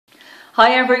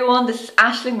Hi everyone, this is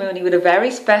Aisling Mooney with a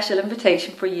very special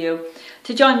invitation for you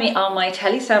to join me on my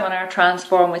teleseminar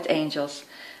Transform with Angels.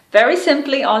 Very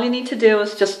simply, all you need to do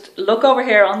is just look over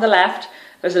here on the left.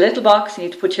 There's a little box, you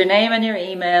need to put your name and your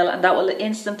email, and that will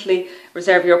instantly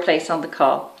reserve your place on the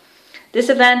call. This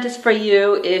event is for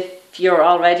you if you're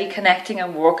already connecting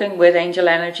and working with angel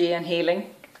energy and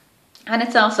healing. And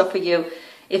it's also for you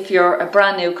if you're a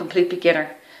brand new complete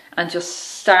beginner and just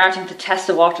starting to test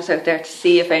the waters out there to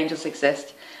see if angels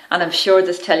exist. And I'm sure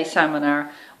this teleseminar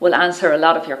will answer a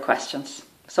lot of your questions.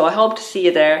 So I hope to see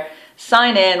you there.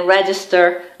 Sign in,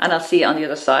 register, and I'll see you on the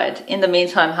other side. In the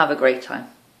meantime, have a great time.